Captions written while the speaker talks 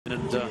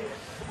and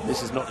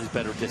this is not his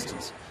better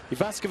distance.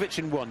 Ivaskovic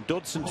in 1,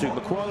 Dodson 2,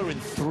 McQuarrie in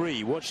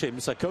 3, watch him,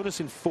 Sakonis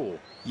in 4,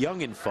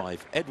 Young in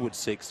 5, Edwards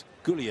 6,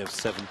 Gulyieu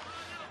 7,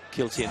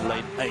 Kilty in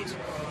lane 8.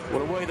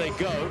 Well, away they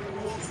go.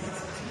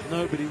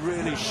 Nobody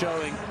really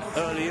showing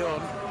early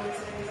on.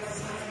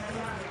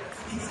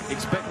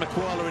 Expect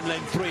McQuarrie in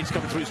lane 3 to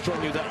come through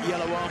strongly with that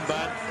yellow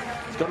armband.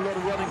 He's got a lot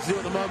of running to do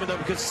at the moment though,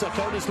 because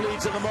Sakonis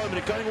leads at the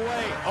moment. Going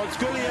away on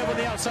Gulyieu on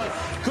the outside.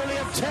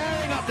 Gulyieu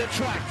tearing up the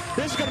track.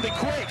 This is going to be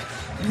quick.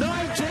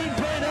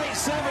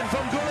 19.87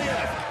 from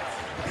Gulyieu.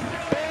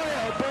 Boy,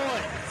 oh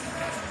boy.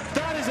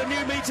 That is a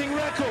new meeting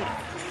record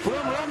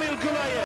from Ramil Gulyieu.